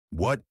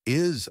What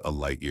is a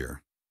light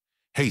year?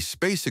 Hey,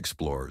 space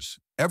explorers,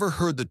 ever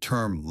heard the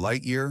term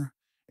light year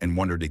and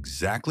wondered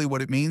exactly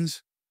what it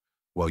means?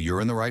 Well, you're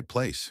in the right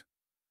place.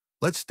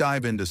 Let's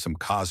dive into some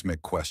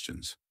cosmic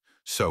questions.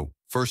 So,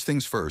 first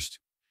things first,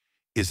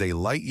 is a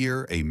light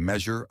year a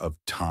measure of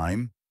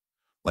time?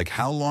 Like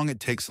how long it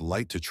takes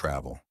light to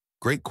travel?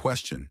 Great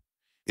question.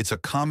 It's a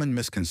common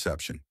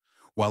misconception.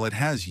 While it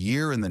has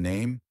year in the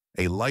name,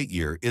 a light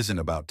year isn't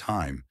about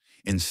time.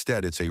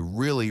 Instead, it's a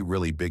really,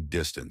 really big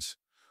distance.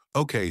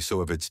 Okay,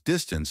 so if it's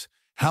distance,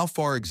 how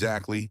far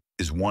exactly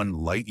is one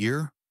light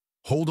year?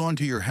 Hold on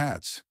to your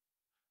hats.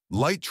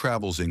 Light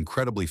travels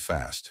incredibly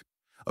fast,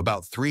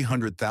 about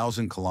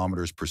 300,000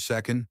 kilometers per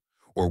second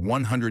or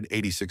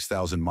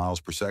 186,000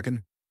 miles per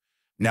second.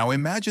 Now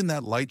imagine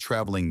that light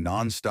traveling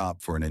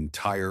nonstop for an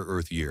entire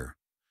Earth year.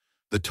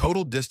 The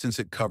total distance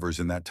it covers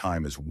in that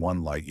time is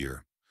one light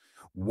year.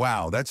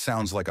 Wow, that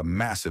sounds like a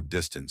massive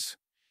distance.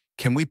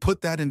 Can we put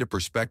that into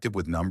perspective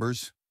with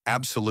numbers?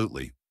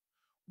 Absolutely.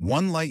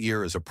 One light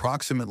year is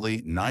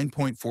approximately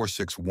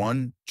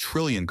 9.461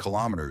 trillion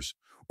kilometers,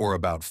 or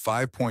about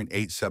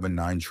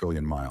 5.879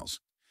 trillion miles.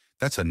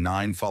 That's a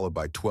 9 followed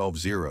by 12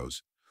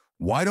 zeros.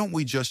 Why don't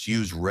we just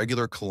use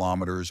regular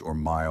kilometers or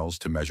miles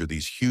to measure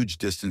these huge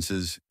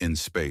distances in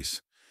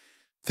space?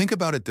 Think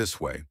about it this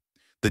way.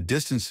 The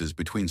distances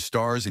between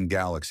stars and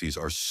galaxies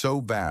are so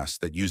vast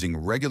that using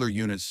regular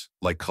units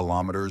like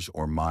kilometers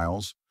or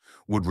miles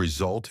would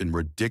result in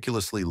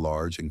ridiculously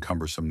large and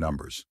cumbersome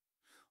numbers.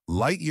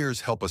 Light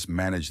years help us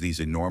manage these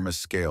enormous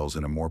scales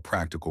in a more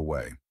practical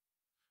way.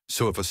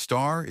 So if a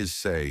star is,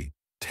 say,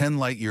 10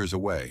 light years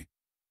away,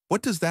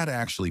 what does that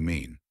actually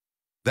mean?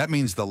 That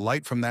means the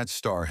light from that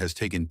star has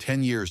taken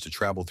 10 years to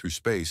travel through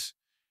space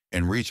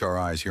and reach our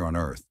eyes here on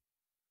Earth.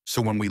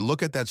 So when we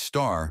look at that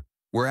star,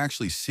 we're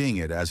actually seeing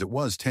it as it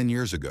was 10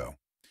 years ago.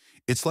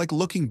 It's like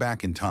looking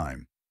back in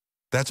time.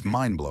 That's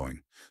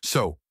mind-blowing.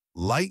 So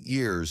light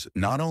years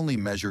not only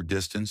measure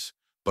distance,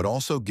 but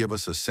also give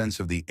us a sense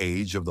of the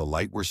age of the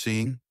light we're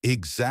seeing?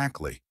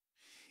 Exactly.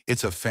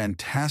 It's a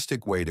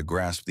fantastic way to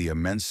grasp the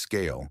immense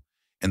scale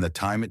and the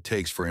time it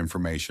takes for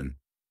information,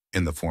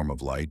 in the form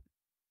of light,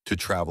 to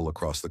travel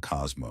across the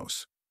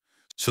cosmos.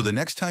 So the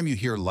next time you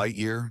hear light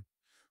year,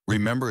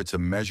 remember it's a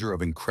measure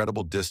of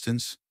incredible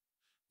distance,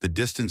 the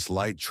distance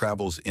light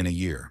travels in a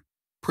year.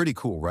 Pretty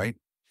cool, right?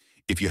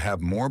 If you have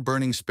more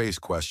burning space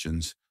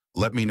questions,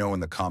 let me know in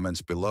the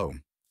comments below.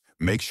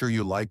 Make sure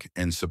you like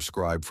and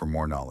subscribe for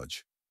more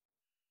knowledge.